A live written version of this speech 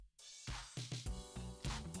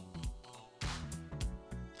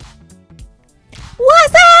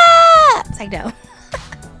I know.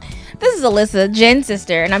 This is Alyssa, Jen's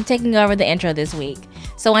sister, and I'm taking over the intro this week.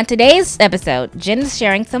 So on today's episode, Jen is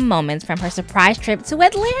sharing some moments from her surprise trip to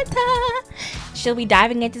Atlanta. She'll be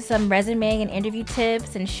diving into some resume and interview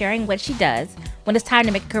tips and sharing what she does when it's time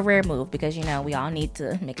to make a career move, because, you know, we all need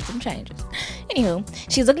to make some changes. Anywho,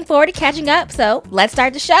 she's looking forward to catching up, so let's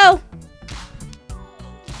start the show.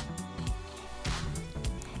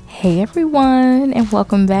 Hey everyone, and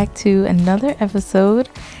welcome back to another episode.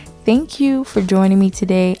 Thank you for joining me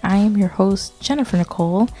today. I am your host, Jennifer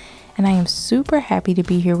Nicole, and I am super happy to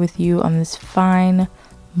be here with you on this fine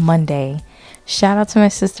Monday. Shout out to my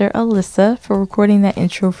sister Alyssa for recording that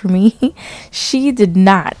intro for me. She did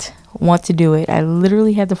not want to do it. I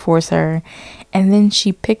literally had to force her, and then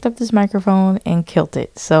she picked up this microphone and killed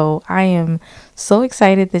it. So I am so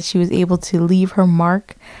excited that she was able to leave her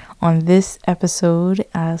mark on this episode.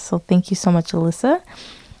 So thank you so much, Alyssa.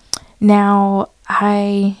 Now,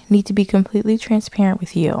 I need to be completely transparent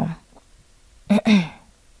with you. I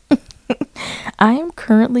am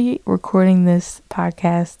currently recording this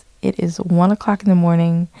podcast. It is 1 o'clock in the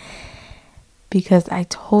morning because I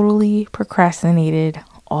totally procrastinated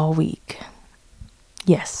all week.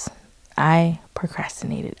 Yes, I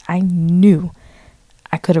procrastinated. I knew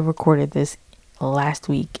I could have recorded this last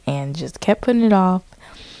week and just kept putting it off.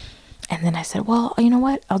 And then I said, well, you know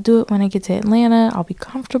what? I'll do it when I get to Atlanta. I'll be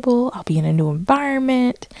comfortable. I'll be in a new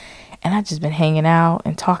environment. And I've just been hanging out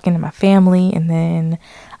and talking to my family. And then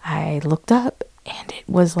I looked up and it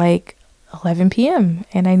was like 11 p.m.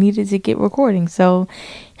 and I needed to get recording. So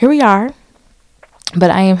here we are. But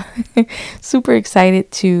I am super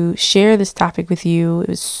excited to share this topic with you. It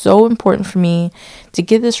was so important for me to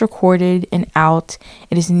get this recorded and out.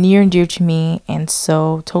 It is near and dear to me, and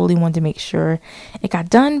so totally wanted to make sure it got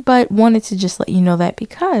done, but wanted to just let you know that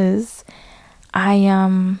because I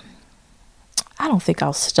don't think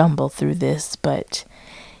I'll stumble through this, but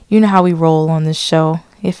you know how we roll on this show.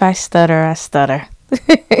 If I stutter, I stutter.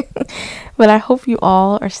 But I hope you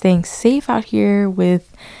all are staying safe out here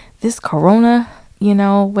with this corona. You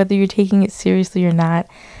know, whether you're taking it seriously or not,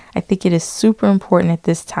 I think it is super important at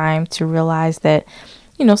this time to realize that,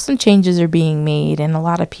 you know, some changes are being made and a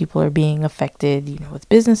lot of people are being affected, you know, with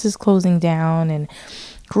businesses closing down and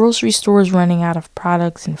grocery stores running out of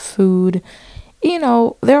products and food. You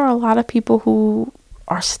know, there are a lot of people who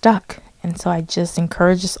are stuck. And so I just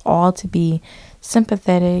encourage us all to be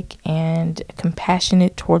sympathetic and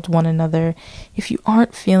compassionate towards one another. If you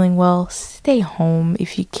aren't feeling well, stay home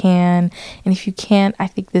if you can. And if you can't, I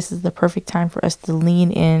think this is the perfect time for us to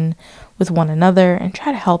lean in with one another and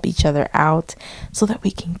try to help each other out so that we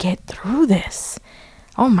can get through this.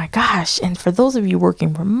 Oh my gosh. And for those of you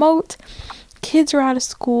working remote, kids are out of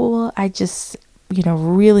school, I just,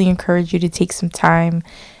 really encourage you to take some time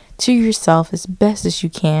to yourself as best as you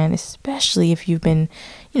can, especially if you've been,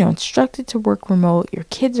 instructed to work remote, your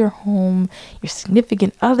kids are home, your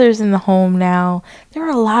significant other's in the home now. There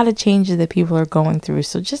are a lot of changes that people are going through.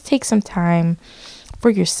 So just take some time for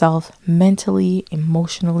yourself mentally,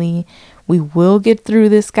 emotionally. We will get through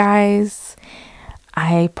this, guys.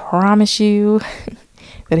 I promise you.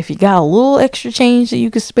 But if you got a little extra change that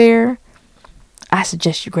you could spare, I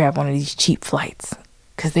suggest you grab one of these cheap flights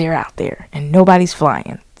because they're out there and nobody's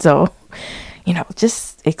flying. So,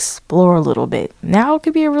 just explore a little bit. Now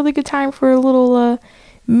could be a really good time for a little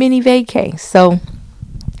mini vacay. So,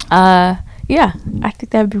 I think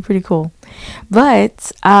that would be pretty cool.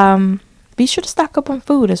 But be sure to stock up on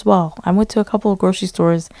food as well. I went to a couple of grocery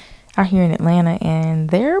stores out here in Atlanta and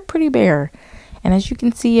they're pretty bare. And as you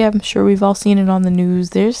can see, I'm sure we've all seen it on the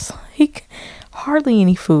news. There's like hardly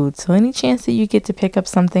any food. So any chance that you get to pick up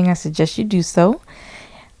something, I suggest you do so.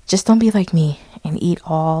 Just don't be like me and eat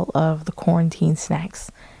all of the quarantine snacks.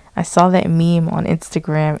 I saw that meme on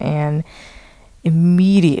Instagram and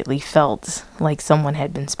immediately felt like someone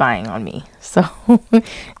had been spying on me. So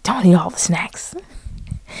don't eat all the snacks.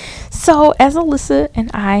 So as Alyssa and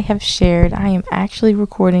I have shared, I am actually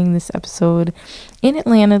recording this episode in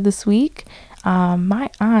Atlanta this week. My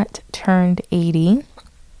aunt turned 80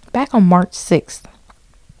 back on March 6th.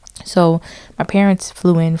 So my parents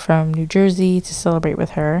flew in from New Jersey to celebrate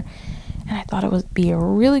with her. And I thought it would be a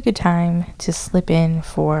really good time to slip in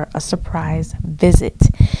for a surprise visit.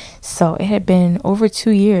 So it had been over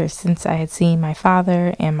 2 years since I had seen my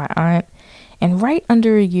father and my aunt, and right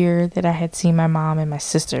under a year that I had seen my mom and my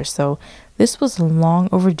sister. So this was long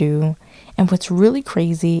overdue. And what's really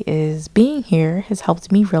crazy is being here has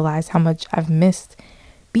helped me realize how much I've missed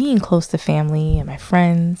being close to family and my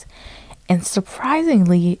friends. And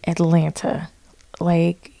surprisingly, Atlanta.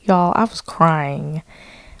 Like, y'all, I was crying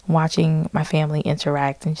watching my family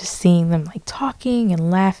interact and just seeing them like talking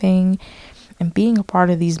and laughing and being a part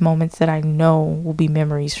of these moments that I know will be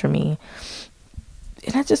memories for me.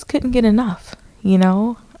 And I just couldn't get enough, you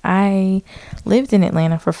know? I lived in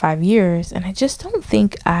Atlanta for 5 years and I just don't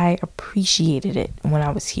think I appreciated it when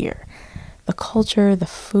I was here. The culture, the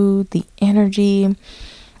food, the energy,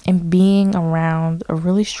 and being around a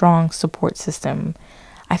really strong support system.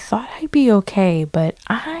 I thought I'd be okay, but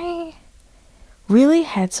I really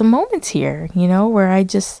had some moments here, you know, where I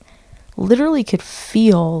just literally could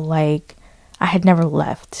feel like I had never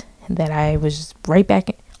left, that I was right back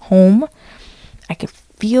at home. I could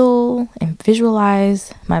feel and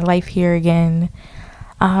visualize my life here again.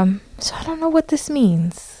 So I don't know what this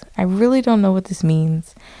means. I really don't know what this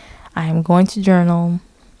means. I'm going to journal,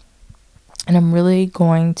 and I'm really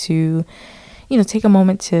going to, take a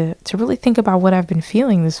moment to really think about what I've been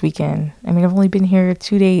feeling this weekend. I mean, I've only been here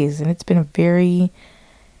 2 days, and it's been a very,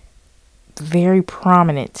 very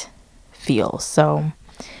prominent feel. So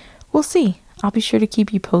we'll see. I'll be sure to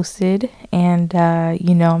keep you posted, and,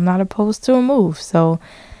 I'm not opposed to a move. So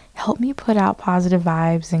help me put out positive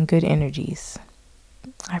vibes and good energies.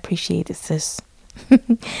 I appreciate it, sis.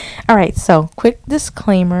 All right, so quick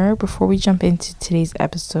disclaimer before we jump into today's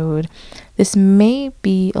episode. This may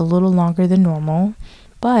be a little longer than normal,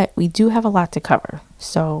 but we do have a lot to cover.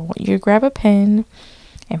 So I want you to grab a pen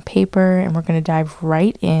and paper, and we're going to dive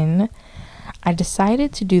right in. I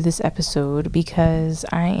decided to do this episode because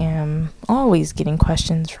I am always getting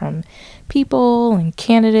questions from people and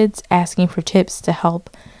candidates asking for tips to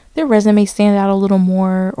help their resume stand out a little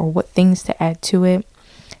more, or what things to add to it,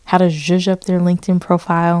 how to zhuzh up their LinkedIn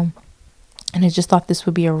profile. And I just thought this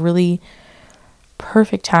would be a really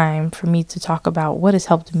perfect time for me to talk about what has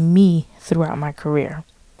helped me throughout my career.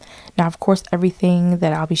 Now, of course, everything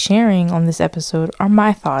that I'll be sharing on this episode are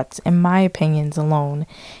my thoughts and my opinions alone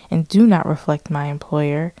and do not reflect my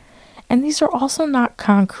employer. And these are also not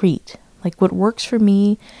concrete. Like, what works for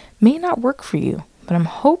me may not work for you, but I'm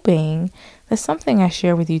hoping that something I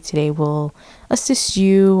share with you today will assist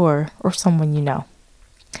you or someone you know.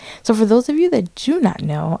 So for those of you that do not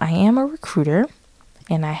know, I am a recruiter,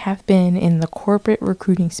 and I have been in the corporate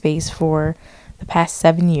recruiting space for the past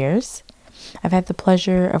 7 years. I've had the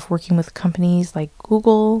pleasure of working with companies like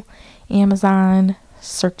Google, Amazon,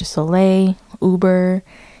 Cirque du Soleil, Uber,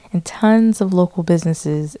 and tons of local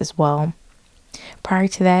businesses as well. Prior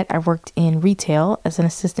to that, I worked in retail as an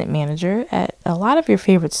assistant manager at a lot of your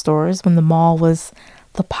favorite stores when the mall was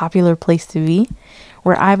the popular place to be,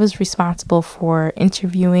 where I was responsible for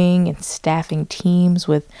interviewing and staffing teams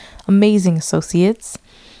with amazing associates.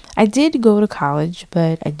 I did go to college,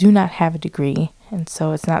 but I do not have a degree, and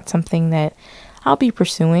so it's not something that I'll be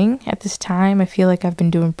pursuing at this time. I feel like I've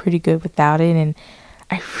been doing pretty good without it, and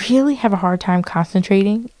I really have a hard time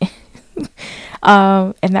concentrating.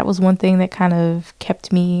 And that was one thing that kind of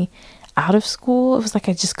kept me out of school. It was like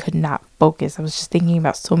I just could not focus. I was just thinking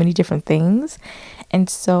about so many different things. And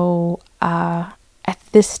so at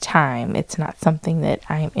this time, it's not something that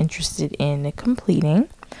I am interested in completing.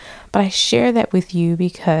 But I share that with you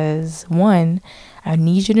because, one, I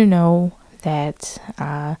need you to know that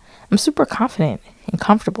I'm super confident and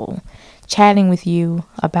comfortable chatting with you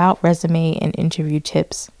about resume and interview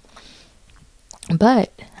tips.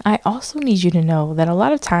 But I also need you to know that a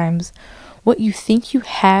lot of times what you think you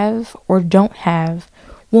have or don't have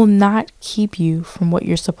will not keep you from what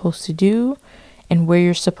you're supposed to do and where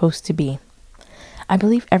you're supposed to be. I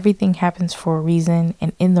believe everything happens for a reason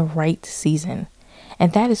and in the right season.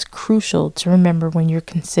 And that is crucial to remember when you're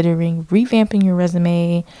considering revamping your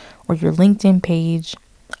resume or your LinkedIn page.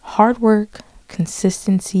 Hard work,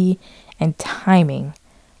 consistency, and timing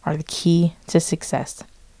are the key to success.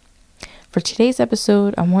 For today's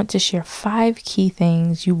episode, I want to share 5 key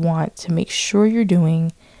things you want to make sure you're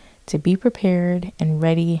doing to be prepared and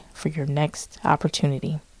ready for your next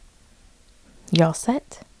opportunity. Y'all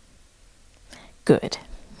set? Good.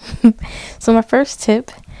 So my first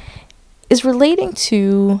tip is relating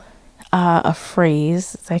to a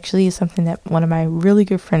phrase. It's actually something that one of my really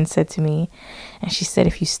good friends said to me. And she said,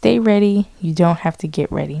 if you stay ready, you don't have to get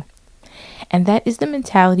ready. And that is the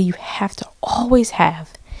mentality you have to always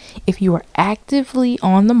have if you are actively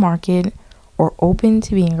on the market or open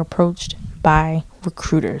to being approached by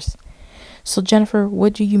recruiters. So Jennifer,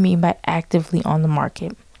 what do you mean by actively on the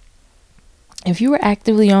market? If you are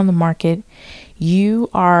actively on the market, you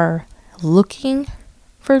are looking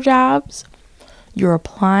for jobs, you're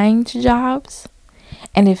applying to jobs,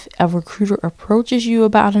 and if a recruiter approaches you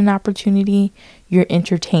about an opportunity, you're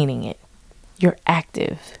entertaining it. You're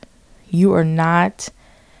active. You are not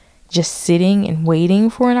just sitting and waiting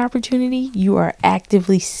for an opportunity. You are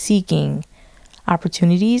actively seeking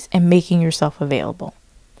opportunities and making yourself available.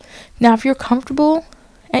 Now, if you're comfortable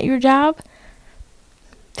at your job,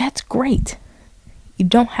 that's great. You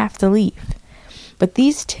don't have to leave. But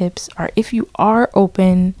these tips are if you are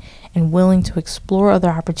open and willing to explore other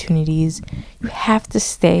opportunities, you have to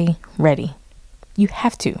stay ready. You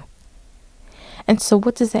have to. And so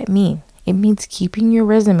what does that mean? It means keeping your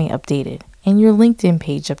resume updated and your LinkedIn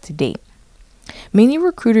page up to date. Many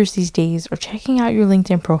recruiters these days are checking out your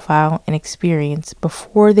LinkedIn profile and experience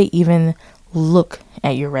before they even look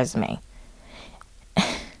at your resume.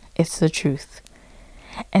 It's the truth.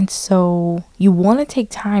 And so you want to take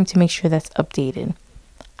time to make sure that's updated.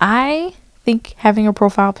 I think having a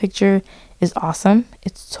profile picture is awesome.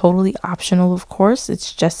 It's totally optional, of course.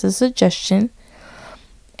 It's just a suggestion.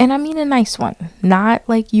 And I mean a nice one, not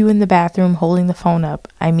like you in the bathroom holding the phone up.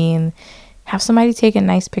 I mean, have somebody take a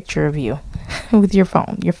nice picture of you with your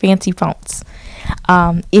phone, your fancy phones.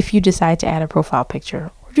 If you decide to add a profile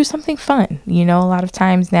picture or do something fun, a lot of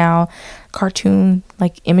times now cartoon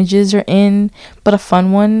like images are in, but a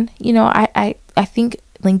fun one, I think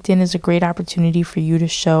LinkedIn is a great opportunity for you to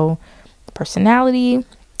show personality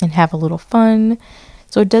and have a little fun.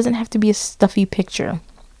 So it doesn't have to be a stuffy picture.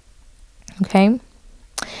 Okay.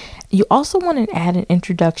 You also want to add an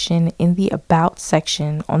introduction in the About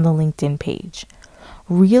section on the LinkedIn page.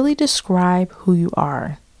 Really describe who you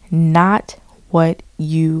are, not what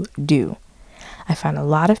you do. I find a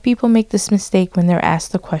lot of people make this mistake when they're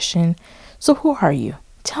asked the question, so who are you?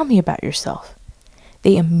 Tell me about yourself.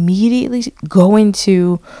 They immediately go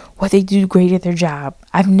into what they do great at their job.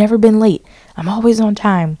 I've never been late. I'm always on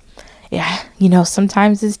time. Yeah,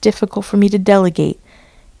 sometimes it's difficult for me to delegate.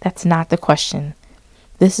 That's not the question.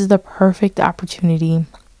 This is the perfect opportunity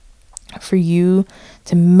for you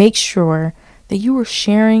to make sure that you are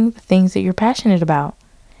sharing the things that you're passionate about.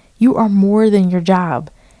 You are more than your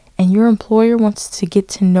job, and your employer wants to get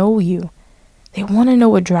to know you. They want to know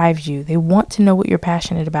what drives you. They want to know what you're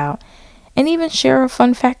passionate about, and even share a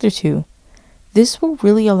fun fact or two. This will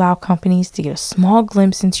really allow companies to get a small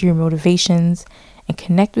glimpse into your motivations and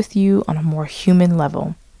connect with you on a more human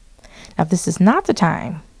level. Now, this is not the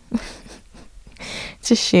time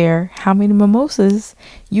to share how many mimosas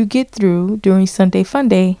you get through during Sunday Fun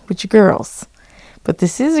Day with your girls. But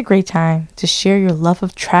this is a great time to share your love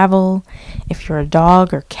of travel, if you're a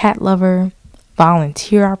dog or cat lover,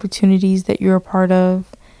 volunteer opportunities that you're a part of,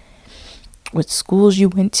 what schools you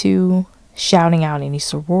went to, shouting out any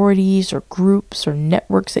sororities or groups or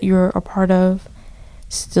networks that you're a part of.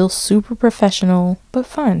 Still super professional, but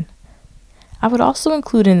fun. I would also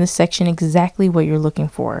include in this section exactly what you're looking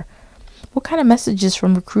for. What kind of messages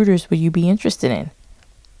from recruiters would you be interested in?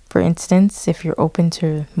 For instance, if you're open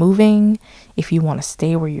to moving, if you want to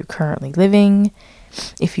stay where you're currently living,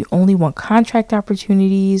 if you only want contract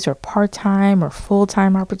opportunities or part-time or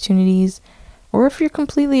full-time opportunities, or if you're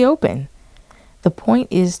completely open. The point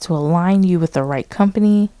is to align you with the right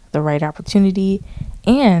company, the right opportunity,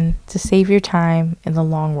 and to save your time in the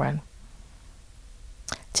long run.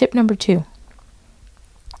 Tip number 2.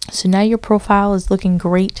 So now your profile is looking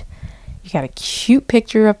great. You got a cute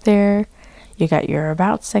picture up there. You got your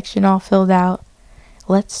About section all filled out.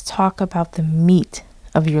 Let's talk about the meat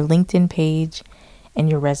of your LinkedIn page and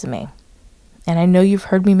your resume. And I know you've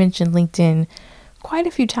heard me mention LinkedIn quite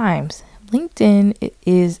a few times. LinkedIn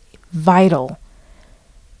is vital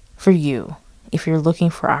for you if you're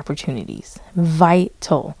looking for opportunities.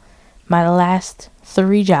 Vital. My last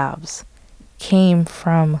 3 jobs came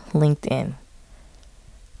from LinkedIn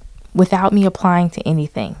without me applying to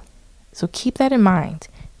anything. So keep that in mind.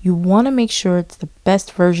 You want to make sure it's the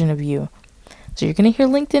best version of you. So you're going to hear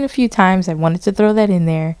LinkedIn a few times. I wanted to throw that in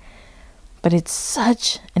there. But it's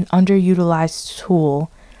such an underutilized tool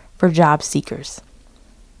for job seekers.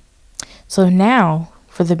 So now,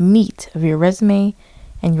 for the meat of your resume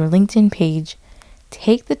and your LinkedIn page,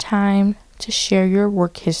 take the time to share your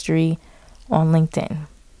work history on LinkedIn.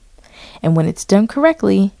 And when it's done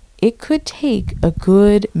correctly, it could take a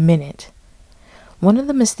good minute. One of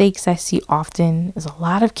the mistakes I see often is a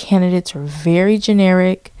lot of candidates are very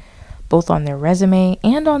generic, both on their resume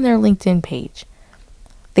and on their LinkedIn page.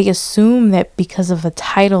 They assume that because of a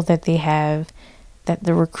title that they have, that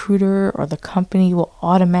the recruiter or the company will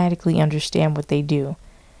automatically understand what they do.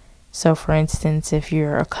 So for instance, if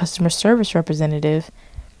you're a customer service representative,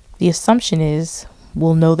 the assumption is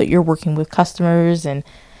we'll know that you're working with customers and,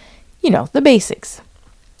 the basics.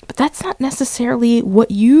 But that's not necessarily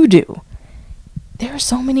what you do. There are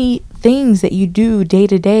so many things that you do day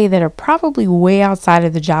to day that are probably way outside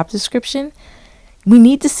of the job description. We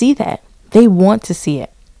need to see that. They want to see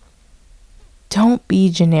it. Don't be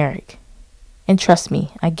generic. And trust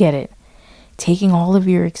me, I get it. Taking all of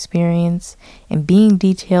your experience and being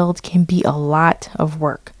detailed can be a lot of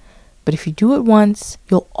work. But if you do it once,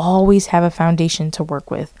 you'll always have a foundation to work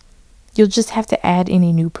with. You'll just have to add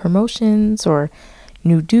any new promotions or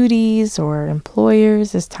new duties or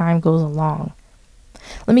employers as time goes along.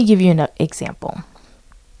 Let me give you an example.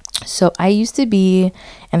 So I used to be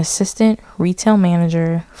an assistant retail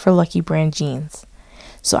manager for Lucky Brand Jeans.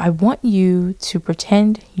 So I want you to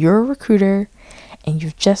pretend you're a recruiter and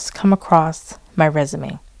you've just come across my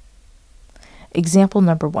resume. Example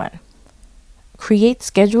number 1. Create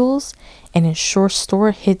schedules and ensure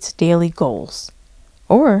store hits daily goals.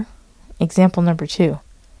 Or example number 2.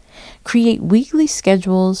 Create weekly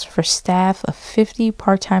schedules for staff of 50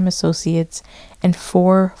 part-time associates and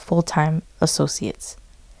 4 full-time associates.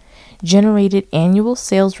 Generated annual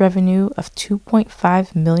sales revenue of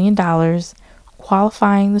 $2.5 million,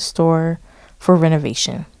 qualifying the store for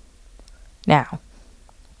renovation. Now,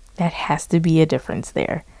 that has to be a difference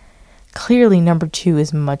there. Clearly, number 2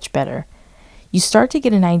 is much better. You start to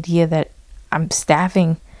get an idea that I'm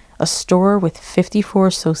staffing a store with 54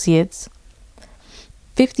 associates,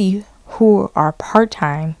 50 who are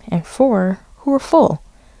part-time, and 4 who are full.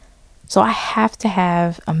 So I have to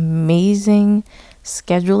have amazing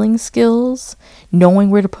scheduling skills, knowing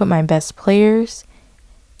where to put my best players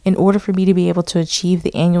in order for me to be able to achieve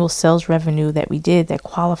the annual sales revenue that we did that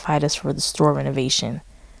qualified us for the store renovation.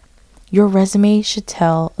 Your resume should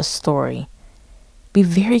tell a story. Be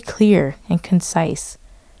very clear and concise.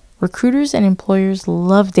 Recruiters and employers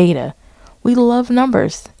love data. We love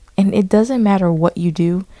numbers, and it doesn't matter what you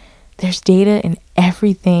do. There's data in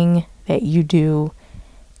everything that you do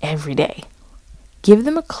every day. Give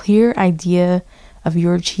them a clear idea of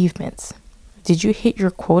your achievements. Did you hit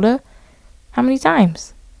your quota? How many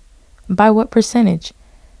times? By what percentage?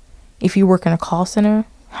 If you work in a call center,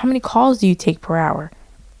 how many calls do you take per hour?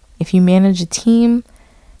 If you manage a team,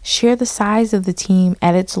 share the size of the team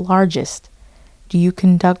at its largest. Do you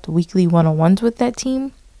conduct weekly one-on-ones with that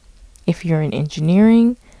team? If you're in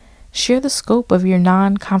engineering, share the scope of your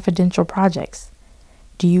non-confidential projects.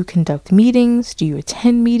 Do you conduct meetings? Do you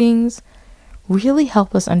attend meetings? Really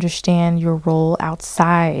help us understand your role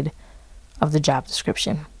outside of the job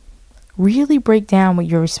description. Really break down what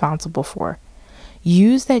you're responsible for.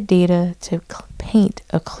 Use that data to paint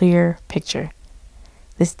a clear picture.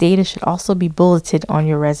 This data should also be bulleted on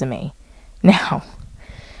your resume. Now,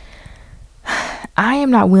 I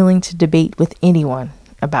am not willing to debate with anyone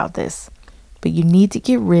about this, but you need to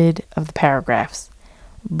get rid of the paragraphs.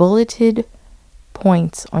 Bulleted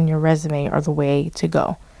points on your resume are the way to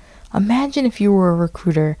go. Imagine if you were a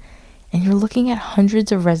recruiter and you're looking at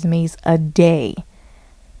hundreds of resumes a day.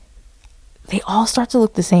 They all start to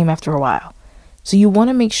look the same after a while. So you want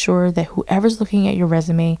to make sure that whoever's looking at your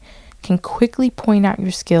resume can quickly point out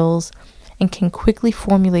your skills and can quickly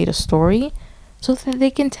formulate a story so that they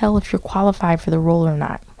can tell if you're qualified for the role or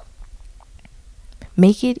not.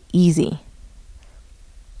 Make it easy.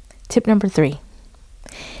 Tip number 3.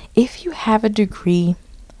 If you have a degree,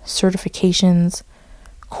 certifications,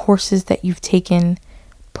 courses that you've taken,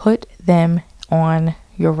 put them on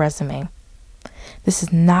your resume. This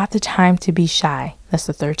is not the time to be shy. That's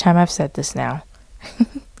the 3rd time I've said this now.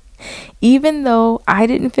 Even though I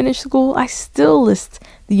didn't finish school, I still list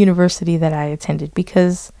the university that I attended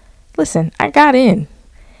because, listen, I got in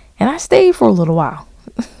and I stayed for a little while.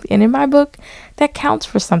 And in my book, that counts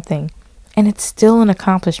for something, and it's still an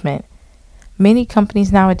accomplishment. Many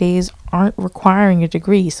companies nowadays aren't requiring a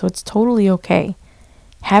degree, so it's totally okay.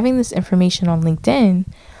 Having this information on LinkedIn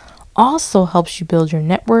also helps you build your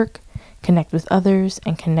network, connect with others,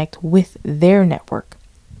 and connect with their network.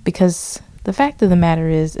 Because the fact of the matter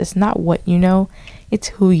is, it's not what you know, it's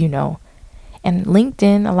who you know. And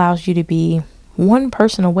LinkedIn allows you to be one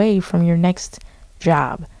person away from your next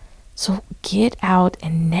job. So get out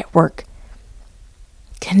and network.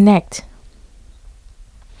 Connect.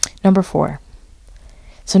 Number 4.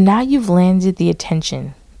 So now you've landed the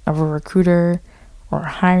attention of a recruiter or a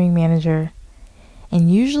hiring manager,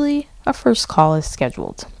 and usually a first call is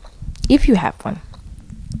scheduled, if you have one.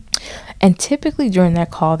 And typically during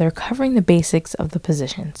that call, they're covering the basics of the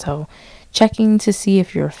position. So checking to see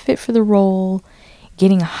if you're a fit for the role,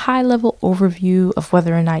 getting a high-level overview of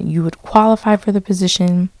whether or not you would qualify for the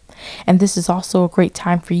position. And this is also a great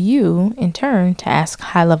time for you, in turn, to ask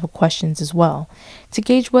high-level questions as well, to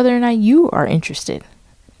gauge whether or not you are interested.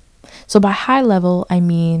 So by high level, I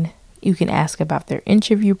mean you can ask about their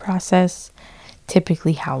interview process,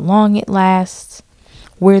 typically how long it lasts,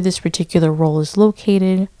 where this particular role is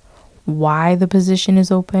located, why the position is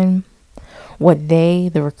open, what they,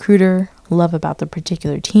 the recruiter, love about the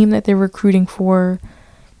particular team that they're recruiting for,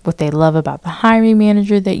 what they love about the hiring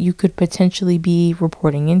manager that you could potentially be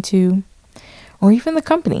reporting into, or even the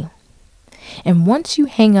company. And once you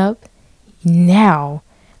hang up, now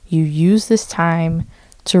you use this time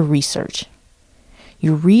to research.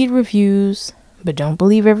 You read reviews, but don't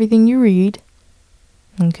believe everything you read.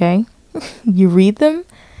 Okay? You read them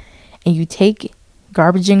and you take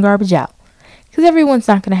garbage in, garbage out. Because everyone's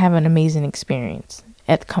not going to have an amazing experience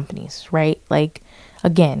at companies, right? Like,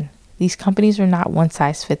 again, these companies are not one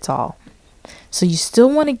size fits all. So you still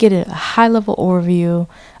want to get a high level overview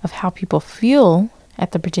of how people feel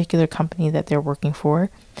at the particular company that they're working for,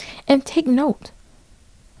 and take note.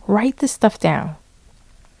 Write this stuff down.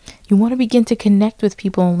 You want to begin to connect with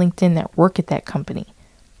people on LinkedIn that work at that company.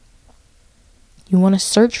 You want to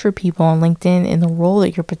search for people on LinkedIn in the role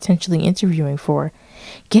that you're potentially interviewing for.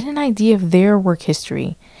 Get an idea of their work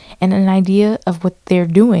history and an idea of what they're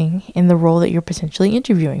doing in the role that you're potentially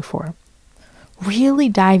interviewing for. Really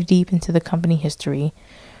dive deep into the company history.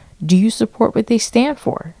 Do you support what they stand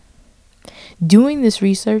for? Doing this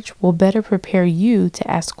research will better prepare you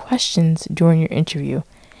to ask questions during your interview.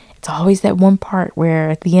 It's always that one part where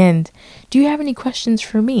at the end, do you have any questions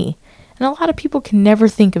for me? And a lot of people can never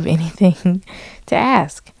think of anything to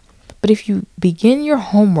ask. But if you begin your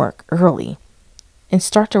homework early and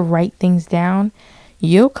start to write things down,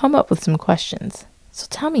 you'll come up with some questions. So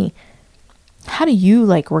tell me, how do you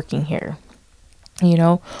like working here?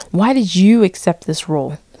 Why did you accept this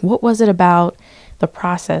role? What was it about the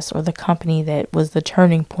process or the company that was the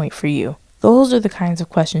turning point for you? Those are the kinds of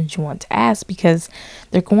questions you want to ask because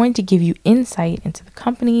they're going to give you insight into the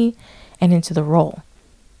company and into the role.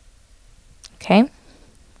 Okay?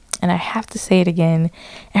 And I have to say it again,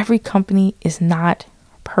 every company is not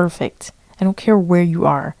perfect. I don't care where you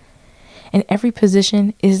are. And every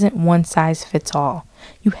position isn't one size fits all.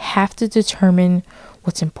 You have to determine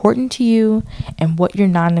what's important to you and what your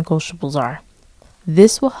non-negotiables are.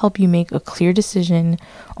 This will help you make a clear decision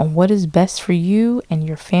on what is best for you and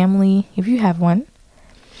your family if you have one.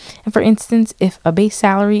 And for instance, if a base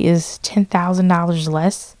salary is $10,000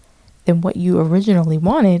 less than what you originally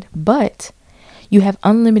wanted, but you have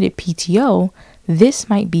unlimited PTO, this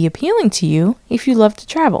might be appealing to you if you love to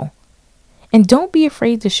travel. And don't be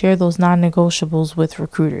afraid to share those non-negotiables with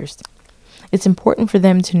recruiters. It's important for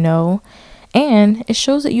them to know, and it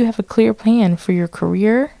shows that you have a clear plan for your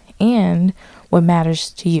career and what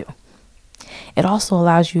matters to you. It also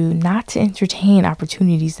allows you not to entertain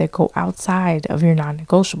opportunities that go outside of your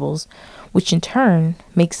non-negotiables, which in turn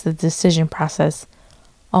makes the decision process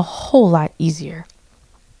a whole lot easier.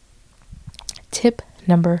 Tip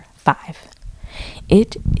number 5.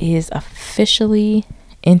 It is officially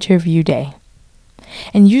interview day.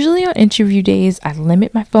 And usually on interview days, I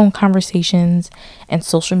limit my phone conversations and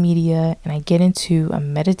social media, and I get into a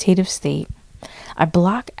meditative state. I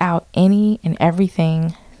block out any and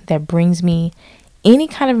everything that brings me any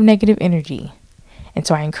kind of negative energy. And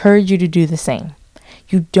so I encourage you to do the same.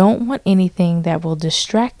 You don't want anything that will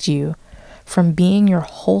distract you from being your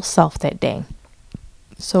whole self that day.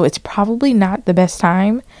 So it's probably not the best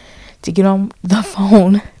time to get on the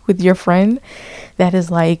phone with your friend that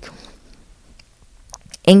is like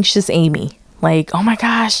anxious Amy. Like, oh my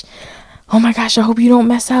gosh, I hope you don't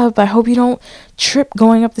mess up. I hope you don't trip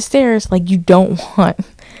going up the stairs. Like, you don't want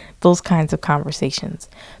those kinds of conversations.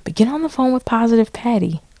 But get on the phone with positive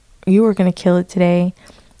Patty. You are going to kill it today.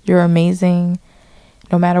 You're amazing.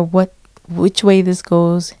 No matter which way this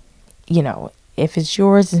goes, if it's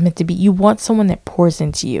yours, it's meant to be. You want someone that pours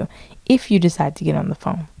into you if you decide to get on the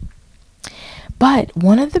phone. But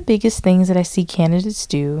one of the biggest things that I see candidates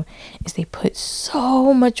do is they put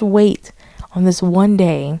so much weight on this one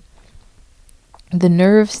day. The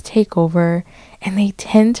nerves take over and they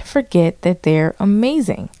tend to forget that they're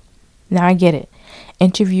amazing. Now I get it.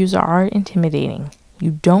 Interviews are intimidating.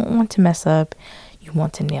 You don't want to mess up. You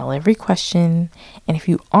want to nail every question. And if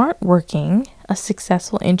you aren't working, a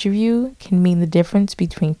successful interview can mean the difference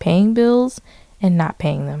between paying bills and not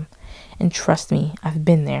paying them. And trust me, I've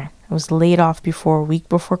been there. I was laid off a week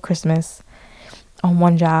before Christmas on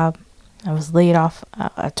one job. I was laid off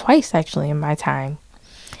twice actually in my time.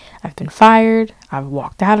 I've been fired. I've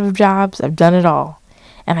walked out of jobs. I've done it all.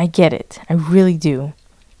 And I get it. I really do.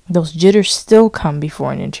 Those jitters still come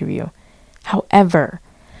before an interview. However,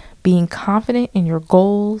 being confident in your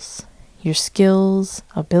goals, your skills,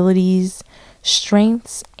 abilities,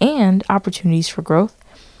 strengths, and opportunities for growth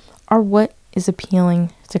are what is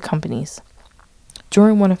appealing to companies.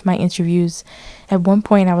 During one of my interviews, at one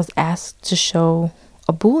point I was asked to show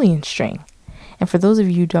a Boolean string. And for those of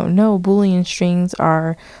you who don't know, Boolean strings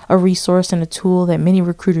are a resource and a tool that many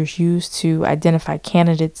recruiters use to identify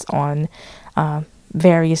candidates on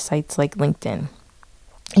various sites like LinkedIn.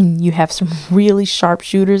 And you have some really sharp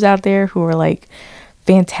shooters out there who are like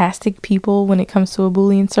fantastic people when it comes to a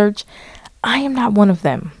Boolean search. I am not one of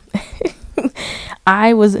them.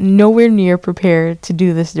 I was nowhere near prepared to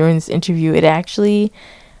do this during this interview. It actually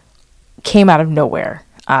came out of nowhere.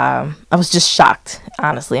 I was just shocked,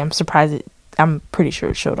 honestly. I'm surprised. I'm pretty sure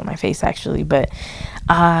it showed on my face, actually. But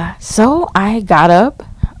so I got up.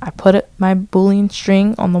 I put my Boolean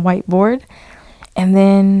string on the whiteboard. And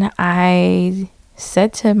then I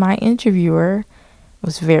said to my interviewer,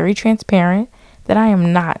 was very transparent, that I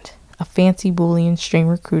am not a fancy Boolean string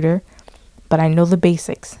recruiter, but I know the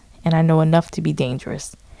basics and I know enough to be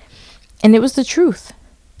dangerous. And it was the truth.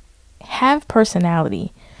 Have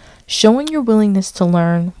personality. Showing your willingness to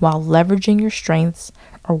learn while leveraging your strengths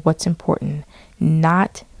are what's important,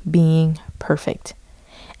 not being perfect.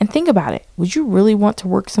 And think about it. Would you really want to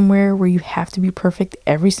work somewhere where you have to be perfect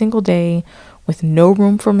every single day with no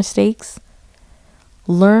room for mistakes?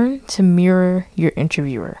 Learn to mirror your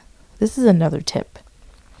interviewer. This is another tip.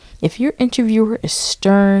 If your interviewer is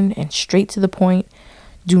stern and straight to the point,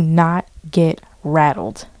 do not get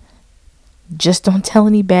rattled. Just don't tell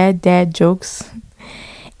any bad dad jokes.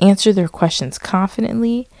 Answer their questions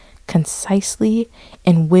confidently, concisely,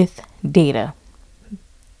 and with data.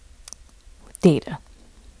 Data.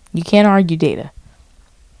 You can't argue data.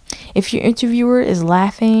 If your interviewer is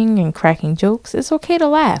laughing and cracking jokes, it's okay to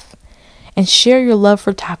laugh. And share your love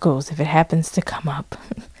for tacos if it happens to come up.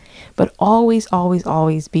 But always, always,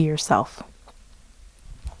 always be yourself.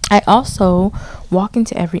 I also walk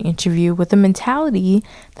into every interview with the mentality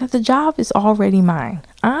that the job is already mine.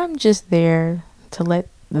 I'm just there to let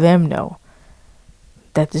them know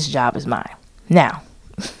that this job is mine. Now,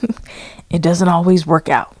 it doesn't always work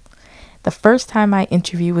out. The first time I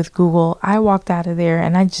interviewed with Google, I walked out of there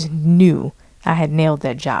and I just knew I had nailed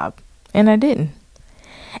that job. And I didn't.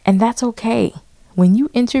 And that's okay. When you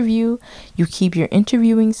interview, you keep your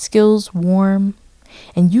interviewing skills warm,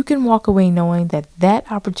 and you can walk away knowing that that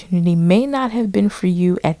opportunity may not have been for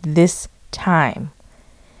you at this time.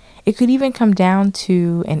 It could even come down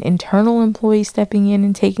to an internal employee stepping in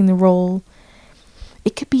and taking the role.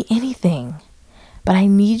 It could be anything. But I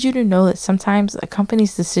need you to know that sometimes a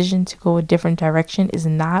company's decision to go a different direction is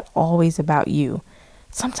not always about you.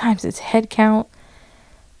 Sometimes it's headcount.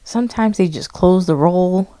 Sometimes they just close the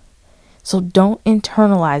role. So don't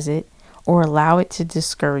internalize it or allow it to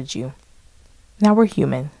discourage you. Now we're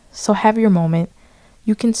human, so have your moment.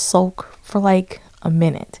 You can sulk for like a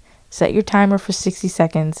minute. Set your timer for 60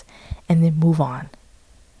 seconds and then move on.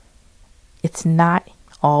 It's not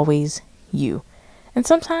always you. And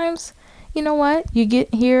sometimes, you know what? You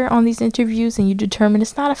get here on these interviews and you determine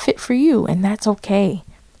it's not a fit for you, and that's okay.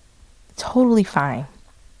 Totally fine.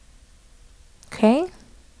 Okay?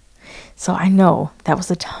 So I know that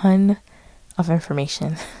was a ton of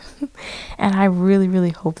information. And I really,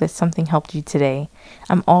 really hope that something helped you today.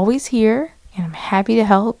 I'm always here and I'm happy to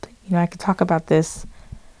help. You know, I could talk about this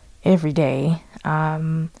every day.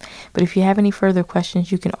 But if you have any further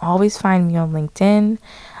questions, you can always find me on LinkedIn.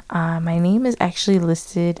 My name is actually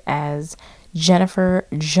listed as Jennifer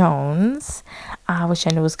Jones, which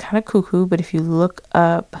I know is kind of cuckoo, but if you look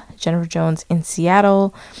up Jennifer Jones in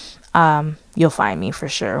Seattle, you'll find me for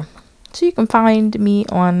sure. So you can find me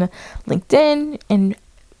on LinkedIn and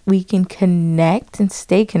we can connect and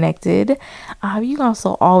stay connected. You can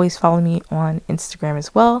also always follow me on Instagram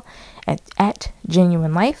as well at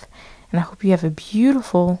Genuine Life. And I hope you have a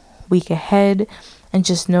beautiful week ahead. And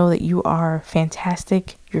just know that you are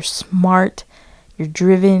fantastic. You're smart. You're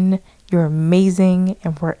driven. You're amazing.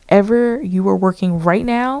 And wherever you are working right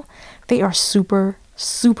now, they are super,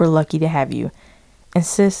 super lucky to have you. And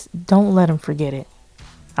sis, don't let them forget it.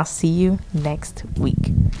 I'll see you next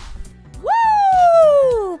week.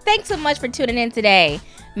 Woo! Thanks so much for tuning in today.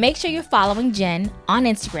 Make sure you're following Jen on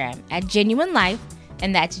Instagram at Genuine Life,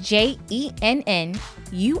 and that's JENNUINE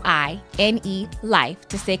Life,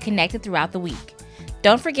 to stay connected throughout the week.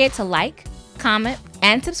 Don't forget to like, comment,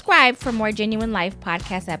 and subscribe for more Genuine Life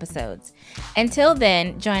podcast episodes. Until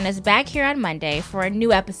then, join us back here on Monday for a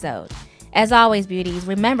new episode. As always, beauties,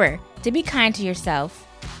 remember to be kind to yourself,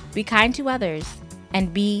 be kind to others,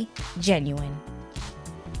 and be genuine.